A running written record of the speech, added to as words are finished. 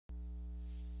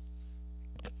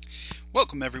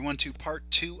Welcome everyone to part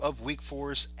two of Week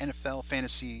 4's NFL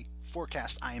Fantasy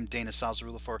Forecast. I am Dana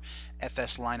Salzarula for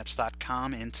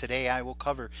FSLineups.com, and today I will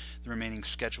cover the remaining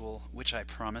schedule, which I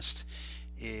promised.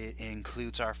 It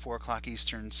includes our 4 o'clock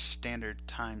Eastern Standard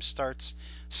Time starts,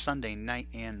 Sunday night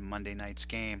and Monday night's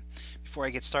game. Before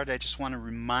I get started, I just want to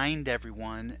remind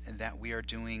everyone that we are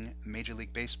doing Major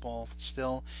League Baseball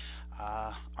still.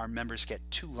 Our members get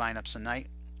 2 lineups a night,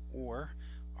 or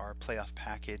our playoff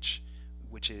package,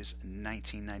 which is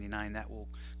 $19.99. That will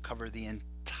cover the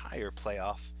entire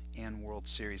playoff and World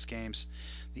Series games.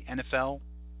 The NFL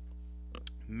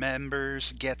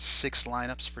members get 6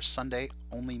 lineups for Sunday,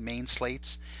 only main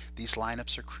slates. These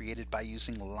lineups are created by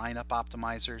using lineup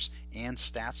optimizers and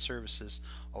stat services,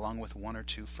 along with 1 or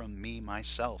 2 from me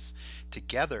myself.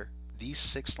 Together, these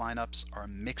 6 lineups are a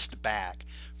mixed bag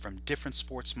from different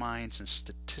sports minds and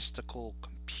statistical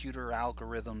computer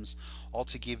algorithms, all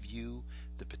to give you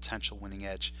the potential winning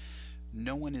edge.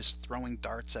 No one is throwing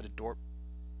darts at a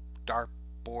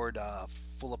dartboard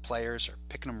full of players or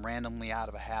picking them randomly out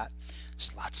of a hat.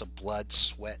 There's lots of blood,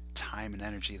 sweat, time, and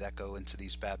energy that go into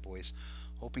these bad boys,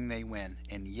 hoping they win.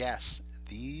 And yes,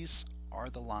 these are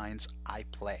the lines I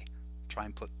play. Try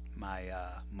and put my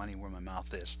money where my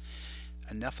mouth is.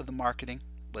 Enough of the marketing.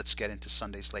 Let's get into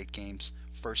Sunday's late games.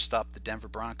 First up, the Denver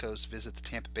Broncos visit the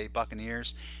Tampa Bay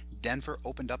Buccaneers. Denver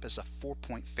opened up as a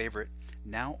 4-point favorite,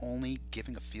 now only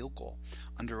giving a field goal.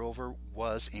 Under/over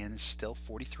was and is still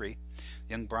 43.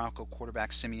 Young Bronco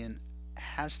quarterback Simeon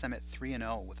has them at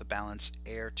 3-0 with a balanced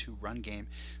air to run game.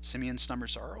 Simeon's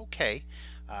numbers are okay.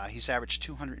 He's averaged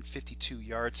 252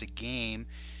 yards a game.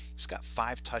 He's got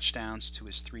 5 touchdowns to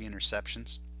his 3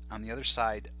 interceptions. On the other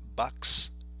side,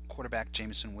 Bucks quarterback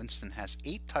Jameson Winston has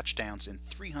 8 touchdowns and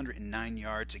 309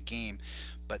 yards a game,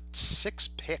 but 6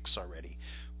 picks already,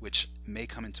 which may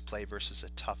come into play versus a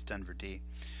tough Denver D.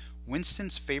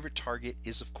 Winston's favorite target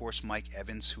is, of course, Mike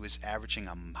Evans, who is averaging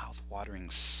a mouth-watering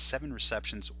 7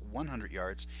 receptions, 100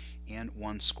 yards, and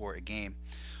 1 score a game.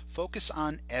 Focus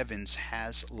on Evans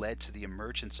has led to the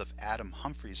emergence of Adam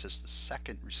Humphries as the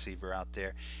second receiver out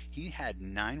there. He had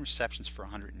 9 receptions for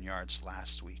 100 yards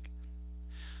last week.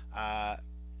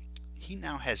 He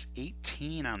now has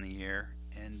 18 on the year,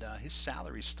 and his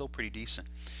salary is still pretty decent.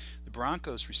 The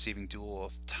Broncos' receiving duo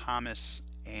of Thomas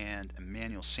and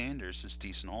Emmanuel Sanders is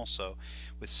decent also,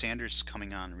 with Sanders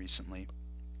coming on recently.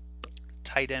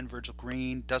 Tight end Virgil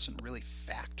Green doesn't really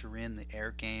factor in the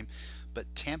air game,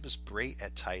 but Tampa's Bray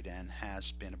at tight end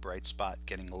has been a bright spot,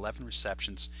 getting 11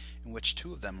 receptions, in which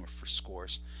 2 of them were for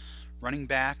scores. Running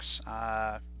backs,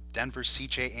 Denver's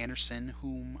C.J. Anderson,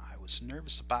 whom I was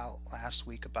nervous about last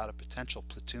week about a potential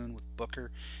platoon with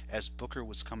Booker, as Booker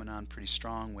was coming on pretty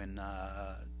strong when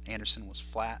Anderson was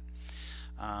flat,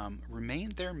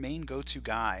 remained their main go-to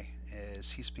guy,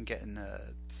 as he's been getting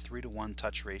a 3-to-1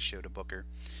 touch ratio to Booker.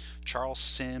 Charles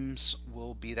Sims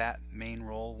will be that main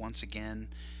role once again,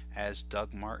 as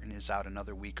Doug Martin is out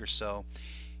another week or so.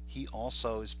 He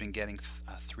also has been getting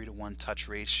a 3-to-1 touch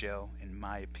ratio, in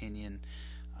my opinion,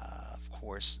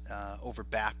 over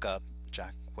backup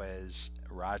Jacquez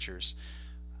Rogers.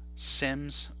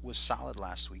 Sims was solid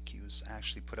last week. He was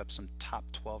actually put up some top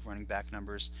 12 running back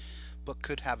numbers, but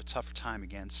could have a tougher time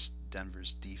against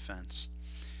Denver's defense.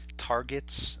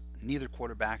 Targets, neither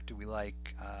quarterback do we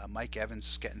like. Mike Evans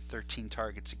is getting 13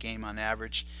 targets a game on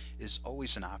average, is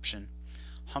always an option.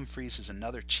 Humphries is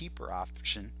another cheaper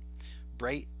option.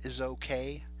 Bray is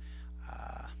okay.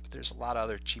 But there's a lot of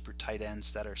other cheaper tight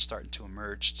ends that are starting to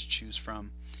emerge to choose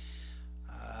from.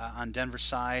 On Denver's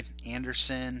side,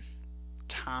 Anderson,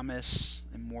 Thomas,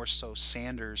 and more so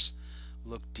Sanders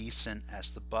look decent,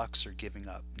 as the Bucks are giving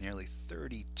up nearly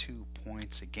 32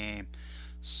 points a game.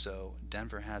 So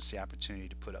Denver has the opportunity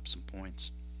to put up some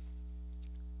points.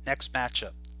 Next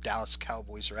matchup, Dallas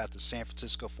Cowboys are at the San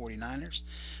Francisco 49ers.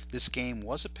 This game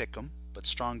was a pick'em, but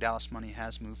strong Dallas money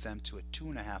has moved them to a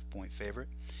 2.5-point favorite.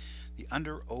 The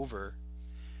under/over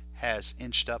has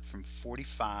inched up from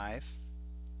 45,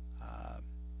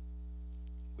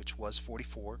 which was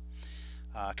 44.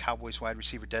 Cowboys wide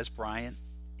receiver Des Bryant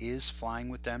is flying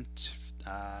with them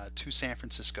to San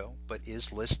Francisco, but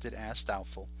is listed as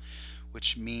doubtful,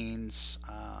 which means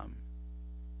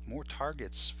more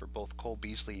targets for both Cole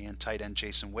Beasley and tight end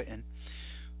Jason Witten,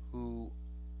 who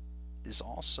is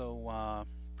also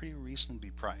pretty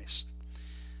reasonably priced.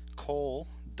 Cole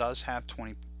does have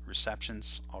 20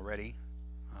 receptions already.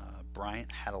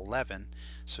 Bryant had 11,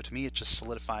 so to me it just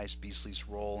solidifies Beasley's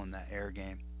role in that air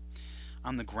game.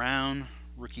 On the ground,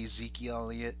 rookie Ezekiel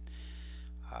Elliott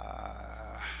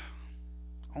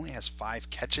only has 5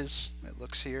 catches, it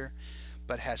looks here,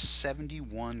 but has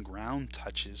 71 ground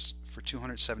touches for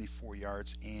 274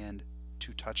 yards and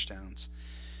 2 touchdowns.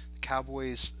 The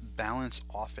Cowboys' balanced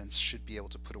offense should be able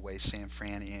to put away San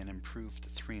Fran and improve to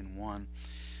 3-1.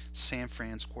 San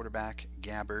Fran's quarterback,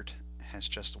 Gabbert, has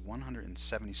just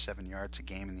 177 yards a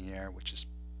game in the air, which is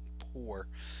poor.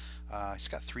 He's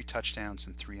got 3 touchdowns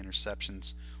and 3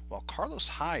 interceptions, while Carlos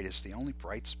Hyde is the only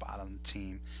bright spot on the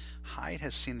team. Hyde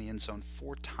has seen the end zone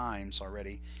 4 times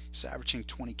already. He's averaging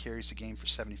 20 carries a game for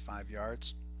 75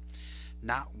 yards.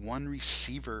 Not one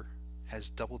receiver has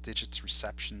double digits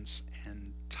receptions,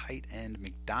 and tight end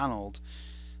McDonald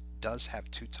does have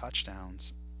 2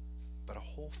 touchdowns, but a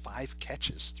whole 5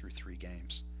 catches through 3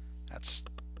 games. That's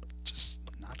just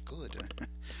not good.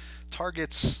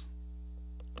 Targets,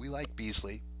 we like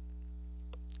Beasley,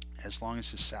 as long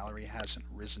as his salary hasn't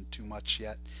risen too much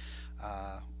yet.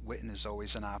 Witten is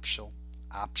always an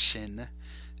option.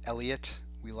 Elliott,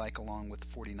 we like along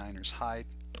with 49ers Hyde.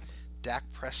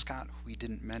 Dak Prescott, who we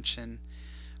didn't mention,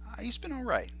 he's been all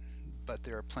right, but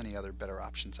there are plenty other better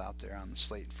options out there on the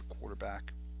slate for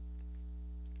quarterback.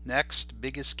 Next,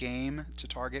 biggest game to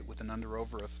target with an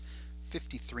under-over of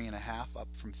 53.5,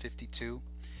 up from 52.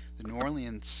 The New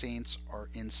Orleans Saints are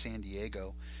in San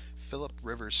Diego. Phillip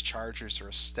Rivers' Chargers are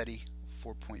a steady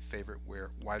 4-point favorite, where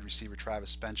wide receiver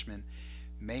Travis Benjamin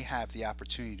may have the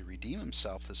opportunity to redeem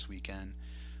himself this weekend.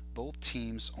 Both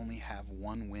teams only have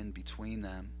 1 win between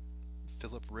them.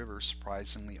 Phillip Rivers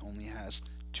surprisingly only has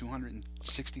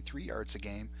 263 yards a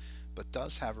game, but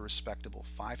does have a respectable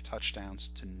 5 touchdowns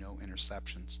to no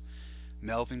interceptions.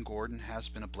 Melvin Gordon has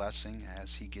been a blessing,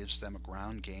 as he gives them a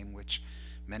ground game which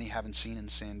many haven't seen in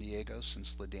San Diego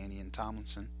since LaDainian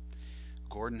Tomlinson.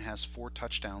 Gordon has 4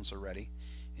 touchdowns already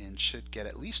and should get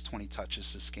at least 20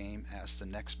 touches this game as the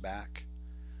next back,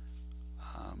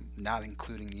 not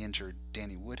including the injured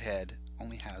Danny Woodhead,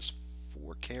 only has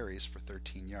 4 carries for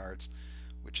 13 yards,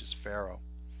 which is Pharaoh.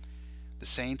 The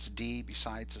Saints' D,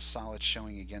 besides a solid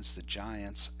showing against the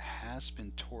Giants, has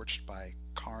been torched by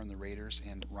Carr and the Raiders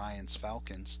and Ryan's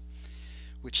Falcons,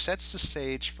 which sets the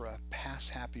stage for a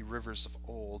pass-happy Rivers of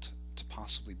old to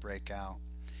possibly break out.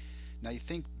 Now, you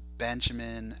think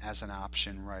Benjamin as an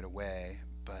option right away,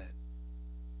 but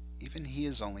even he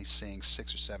is only seeing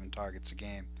 6 or 7 targets a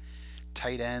game.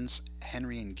 Tight ends,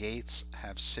 Henry and Gates,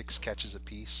 have 6 catches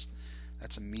apiece.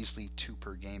 That's a measly 2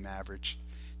 per game average.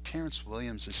 Terrence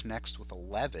Williams is next with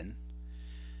 11.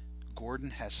 Gordon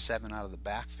has 7 out of the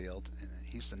backfield, and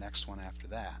he's the next one after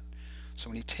that. So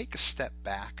when you take a step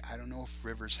back, I don't know if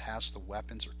Rivers has the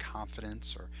weapons or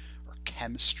confidence or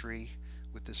chemistry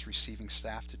with this receiving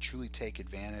staff to truly take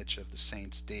advantage of the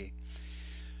Saints' D.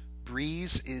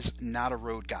 Breeze is not a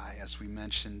road guy, as we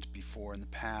mentioned before in the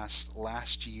past.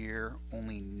 Last year,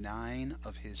 only 9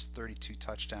 of his 32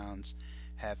 touchdowns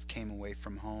have came away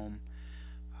from home.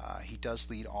 He does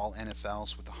lead all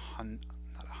NFLs with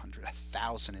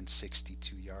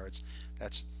 1,062 yards.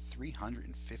 That's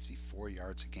 354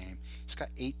 yards a game. He's got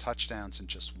 8 touchdowns and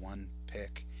just 1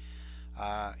 pick.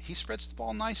 He spreads the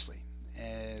ball nicely,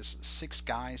 as 6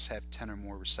 guys have 10 or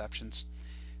more receptions.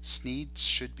 Snead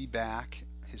should be back.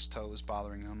 His toe is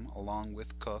bothering him, along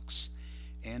with Cooks.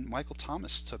 And Michael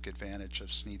Thomas took advantage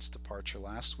of Snead's departure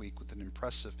last week with an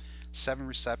impressive 7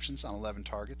 receptions on 11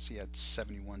 targets. He had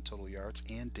 71 total yards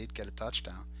and did get a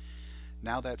touchdown.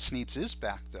 Now that Snead's is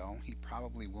back, though, he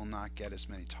probably will not get as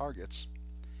many targets.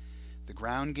 The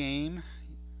ground game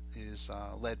is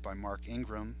led by Mark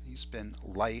Ingram. He's been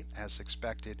light as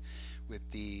expected, with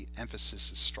the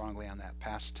emphasis is strongly on that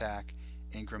pass attack.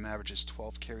 Ingram averages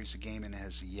 12 carries a game and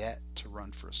has yet to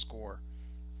run for a score.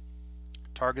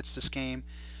 Targets this game,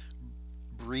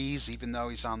 Breeze, even though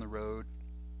he's on the road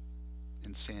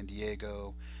in San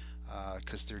Diego,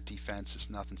 because their defense is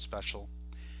nothing special.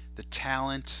 The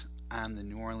talent on the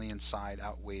New Orleans side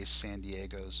outweighs San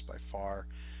Diego's by far,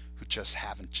 who just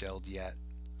haven't gelled yet.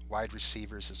 Wide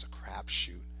receivers is a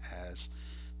crapshoot as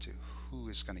to who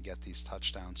is going to get these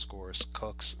touchdown scores.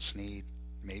 Cooks, Snead,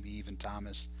 maybe even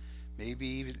Thomas,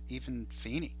 maybe even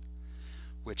Feeney,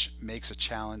 which makes a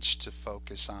challenge to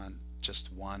focus on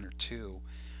just 1 or 2.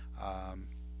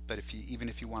 But even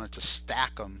if you wanted to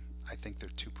stack them, I think they're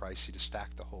too pricey to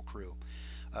stack the whole crew.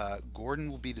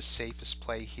 Gordon will be the safest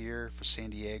play here for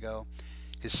San Diego.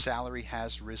 His salary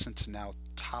has risen to now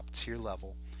top tier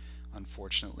level,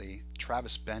 unfortunately.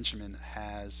 Travis Benjamin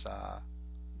has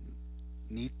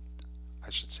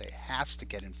to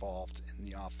get involved in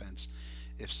the offense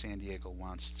if San Diego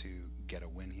wants to get a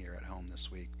win here at home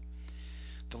this week.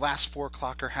 The last 4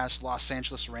 o'clocker has Los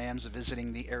Angeles Rams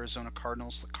visiting the Arizona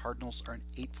Cardinals. The Cardinals are an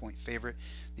 8-point favorite.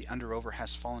 The under-over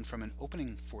has fallen from an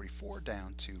opening 44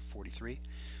 down to 43.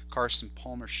 Carson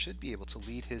Palmer should be able to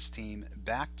lead his team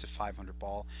back to 500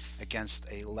 ball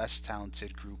against a less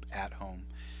talented group at home.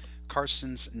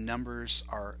 Carson's numbers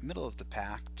are middle of the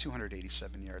pack,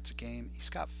 287 yards a game. He's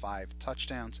got 5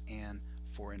 touchdowns and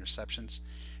 4 interceptions.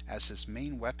 As his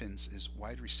main weapons is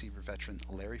wide receiver veteran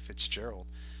Larry Fitzgerald,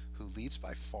 who leads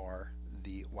by far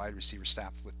the wide receiver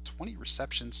staff with 20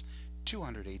 receptions,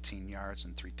 218 yards,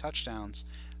 and 3 touchdowns.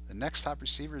 The next top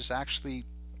receiver is actually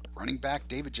running back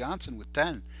David Johnson with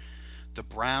 10. The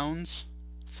Browns,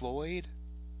 Floyd,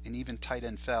 and even tight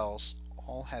end Fells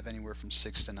all have anywhere from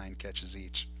 6 to 9 catches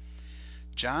each.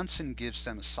 Johnson gives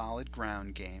them a solid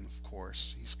ground game, of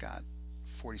course. He's got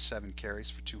 47 carries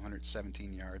for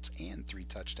 217 yards and 3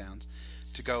 touchdowns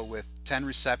to go with 10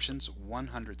 receptions,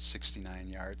 169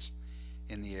 yards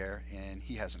in the air, and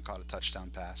he hasn't caught a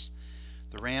touchdown pass.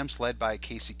 The Rams, led by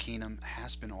Casey Keenum,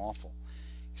 has been awful.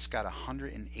 He's got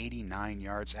 189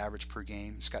 yards average per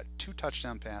game. He's got 2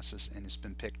 touchdown passes and has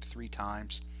been picked 3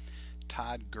 times.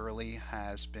 Todd Gurley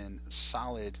has been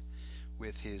solid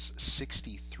with his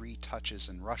 63 touches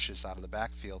and rushes out of the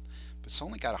backfield, but it's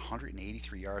only got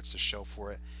 183 yards to show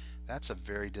for it. That's a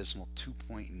very dismal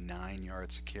 2.9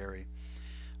 yards a carry.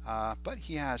 But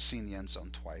he has seen the end zone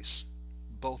twice.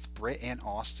 Both Britt and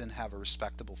Austin have a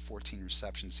respectable 14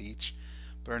 receptions each,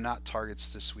 but are not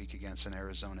targets this week against an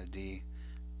Arizona D,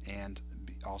 and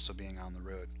also being on the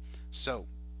road. So,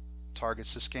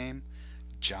 targets this game,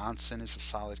 Johnson is a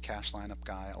solid cash lineup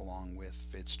guy along with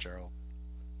Fitzgerald.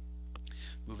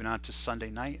 Moving on to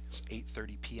Sunday night, it's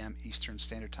 8:30 p.m. Eastern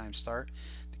Standard Time start.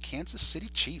 The Kansas City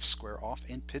Chiefs square off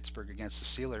in Pittsburgh against the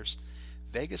Steelers.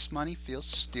 Vegas money feels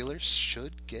the Steelers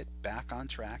should get back on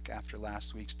track after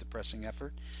last week's depressing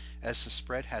effort, as the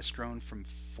spread has grown from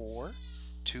 4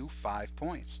 to 5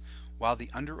 points, while the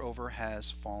under-over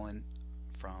has fallen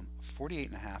from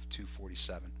 48.5 to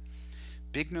 47.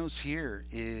 Big news here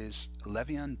is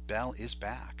Le'Veon Bell is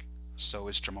back. So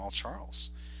is Jamal Charles.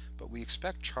 But we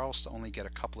expect Charles to only get a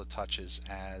couple of touches,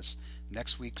 as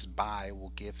next week's bye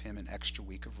will give him an extra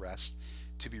week of rest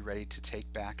to be ready to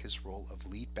take back his role of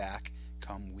lead back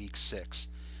come week 6.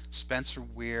 Spencer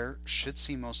Ware should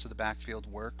see most of the backfield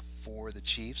work for the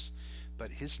Chiefs,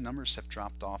 but his numbers have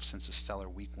dropped off since a stellar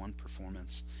week 1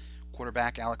 performance.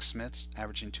 Quarterback Alex Smith's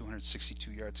averaging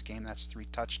 262 yards a game. That's 3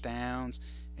 touchdowns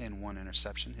and 1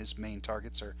 interception. His main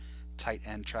targets are tight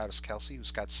end Travis Kelce,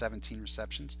 who's got 17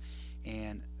 receptions,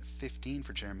 and 15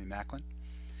 for Jeremy Maclin.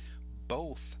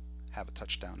 Both have a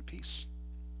touchdown apiece.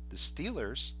 The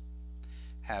Steelers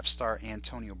have star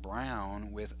Antonio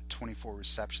Brown with 24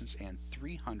 receptions and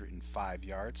 305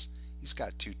 yards. He's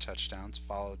got 2 touchdowns,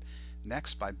 followed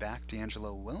next by back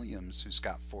D'Angelo Williams, who's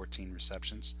got 14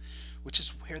 receptions, which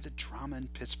is where the drama in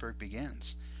Pittsburgh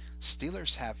begins.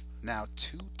 Steelers have now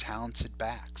 2 talented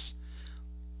backs.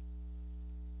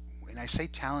 When I say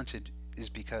talented is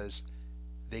because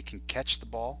they can catch the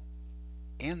ball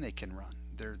and they can run.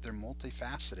 They're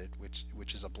multifaceted,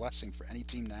 which is a blessing for any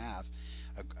team to have,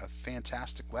 a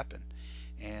fantastic weapon.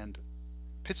 And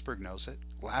Pittsburgh knows it.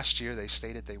 Last year they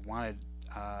stated they wanted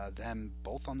them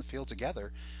both on the field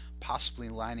together, possibly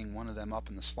lining one of them up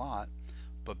in the slot.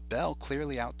 But Bell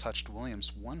clearly outtouched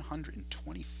Williams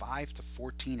 125 to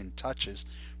 14 in touches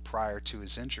prior to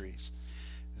his injuries.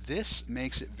 This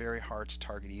makes it very hard to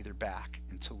target either back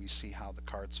until we see how the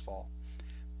cards fall.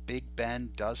 Big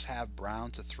Ben does have Brown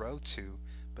to throw to,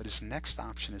 but his next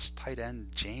option is tight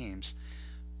end James,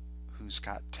 who's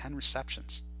got 10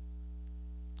 receptions.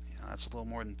 That's a little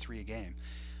more than 3 a game.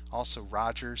 Also,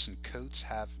 Rodgers and Coates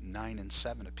have 9 and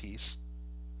 7 apiece.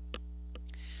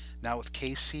 Now, with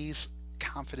KC's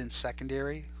confident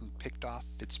secondary, who picked off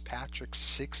Fitzpatrick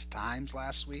 6 times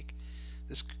last week,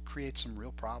 this could create some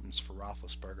real problems for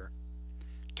Roethlisberger.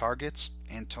 Targets,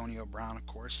 Antonio Brown, of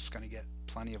course, is going to get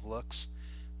plenty of looks,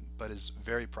 but is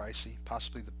very pricey,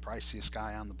 possibly the priciest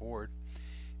guy on the board.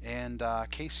 And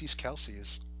KC's Kelce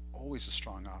is always a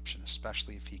strong option,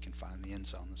 especially if he can find the end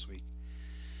zone this week.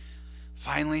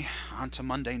 Finally, on to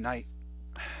Monday night.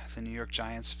 The New York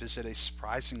Giants visit a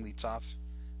surprisingly tough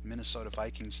Minnesota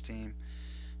Vikings team.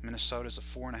 Minnesota is a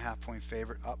 4.5-point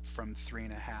favorite, up from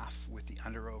 3.5 with the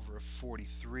under-over of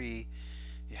 43.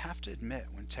 You have to admit,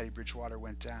 when Teddy Bridgewater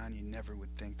went down, you never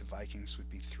would think the Vikings would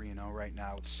be 3-0 right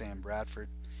now with Sam Bradford.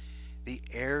 The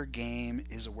air game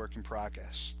is a work in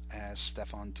progress, as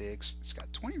Stephon Diggs, it's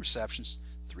got 20 receptions,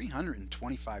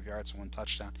 325 yards and 1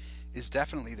 touchdown, is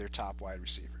definitely their top wide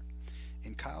receiver.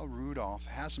 And Kyle Rudolph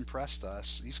has impressed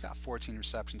us. He's got 14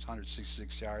 receptions,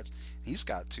 166 yards. He's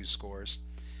got 2 scores.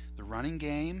 The running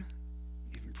game,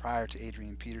 even prior to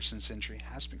Adrian Peterson's injury,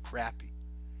 has been crappy,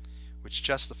 which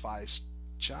justifies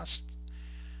just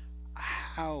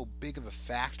how big of a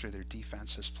factor their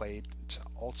defense has played to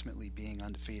ultimately being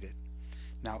undefeated.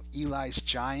 Now, Eli's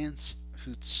Giants,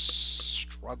 who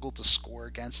struggled to score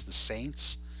against the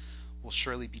Saints, will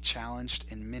surely be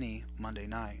challenged in mini Monday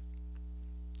night.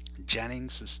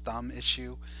 Jennings' thumb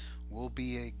issue will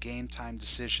be a game time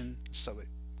decision, so it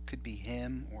could be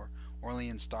him or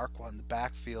Orleans Darkwa in the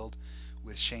backfield,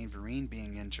 with Shane Vereen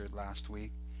being injured last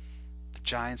week. The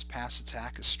Giants' pass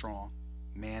attack is strong.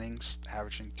 Manning's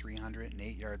averaging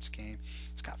 308 yards a game.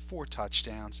 He's got 4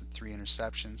 touchdowns and 3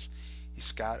 interceptions.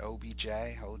 He's got OBJ,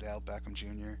 Odell Beckham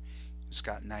Jr., who's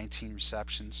got 19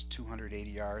 receptions, 280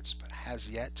 yards, but has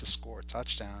yet to score a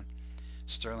touchdown.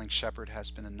 Sterling Shepard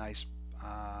has been a nice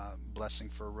blessing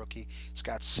for a rookie. He's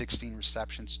got 16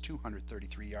 receptions,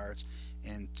 233 yards,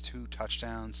 and 2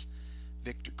 touchdowns.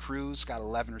 Victor Cruz got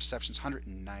 11 receptions,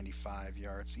 195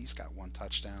 yards. He's got 1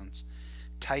 touchdown.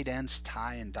 Tight ends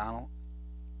Ty and Donald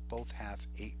both have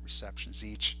 8 receptions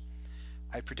each.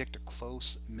 I predict a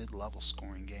close mid-level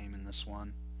scoring game in this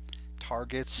one.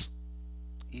 Targets,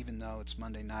 even though it's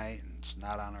Monday night and it's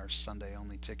not on our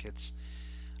Sunday-only tickets,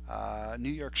 New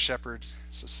York Shepherd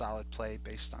is a solid play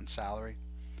based on salary,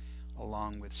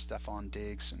 along with Stephon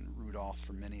Diggs and Rudolph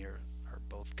for many are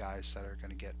both guys that are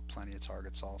going to get plenty of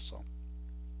targets also.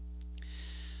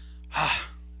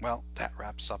 Well, that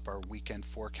wraps up our weekend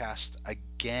forecast.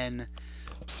 Again,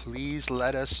 please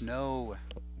let us know.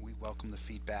 We welcome the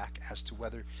feedback as to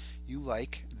whether you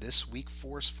like this Week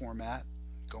 4's format,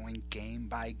 going game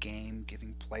by game,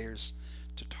 giving players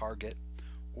to target,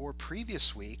 or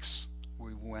previous weeks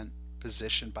where we went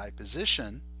position by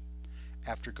position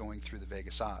after going through the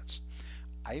Vegas odds.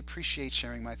 I appreciate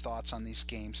sharing my thoughts on these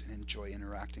games and enjoy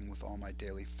interacting with all my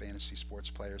daily fantasy sports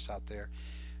players out there.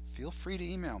 Feel free to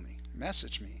email me,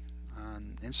 message me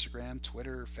on Instagram,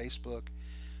 Twitter, Facebook,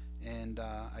 and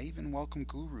I even welcome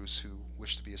gurus who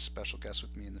wish to be a special guest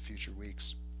with me in the future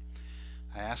weeks.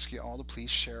 I ask you all to please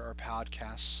share our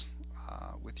podcasts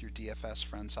with your DFS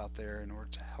friends out there in order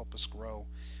to help us grow.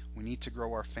 We need to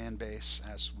grow our fan base,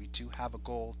 as we do have a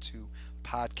goal to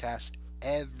podcast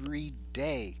every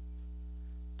day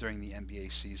during the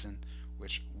NBA season,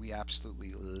 which we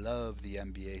absolutely love the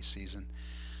NBA season.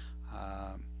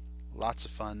 Lots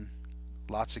of fun,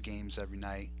 lots of games every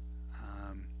night.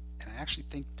 And I actually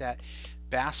think that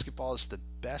basketball is the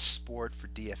best sport for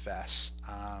DFS.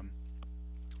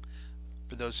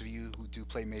 For those of you who do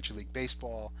play Major League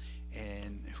Baseball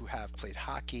and who have played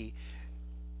hockey,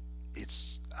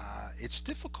 it's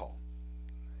difficult.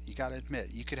 You got to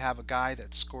admit, you could have a guy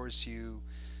that scores you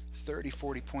 30,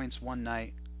 40 points one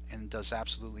night and does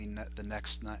absolutely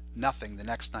nothing the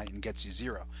next night and gets you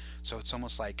 0. So it's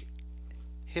almost like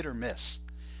hit or miss.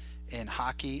 In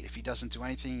hockey, if he doesn't do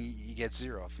anything, he gets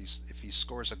 0. If he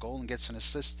scores a goal and gets an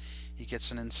assist, he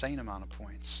gets an insane amount of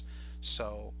points.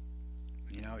 So,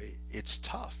 it's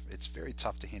tough. It's very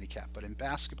tough to handicap. But in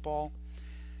basketball,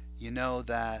 you know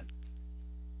that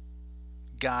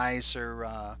guys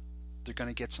are they're going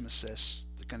to get some assists,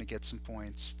 they're going to get some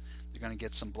points, they're going to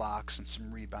get some blocks and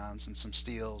some rebounds and some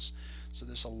steals. So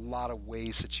there's a lot of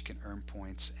ways that you can earn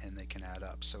points and they can add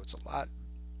up. So it's a lot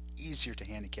easier to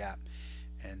handicap.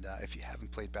 And if you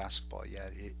haven't played basketball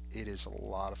yet, it is a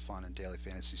lot of fun in daily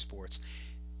fantasy sports.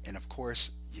 And of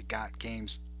course, you got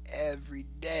games every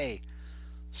day.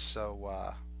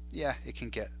 So yeah, it can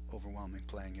get overwhelming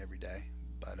playing every day,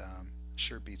 but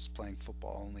sure beats playing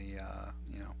football only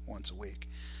once a week.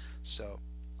 So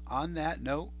on that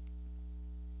note,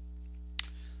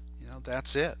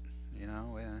 that's it.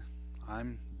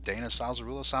 I'm Dana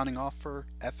Salzarulo signing off for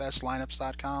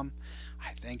fslineups.com.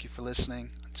 I thank you for listening.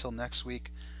 Until next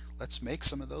week, let's make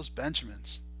some of those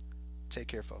Benjamins. Take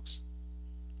care, folks.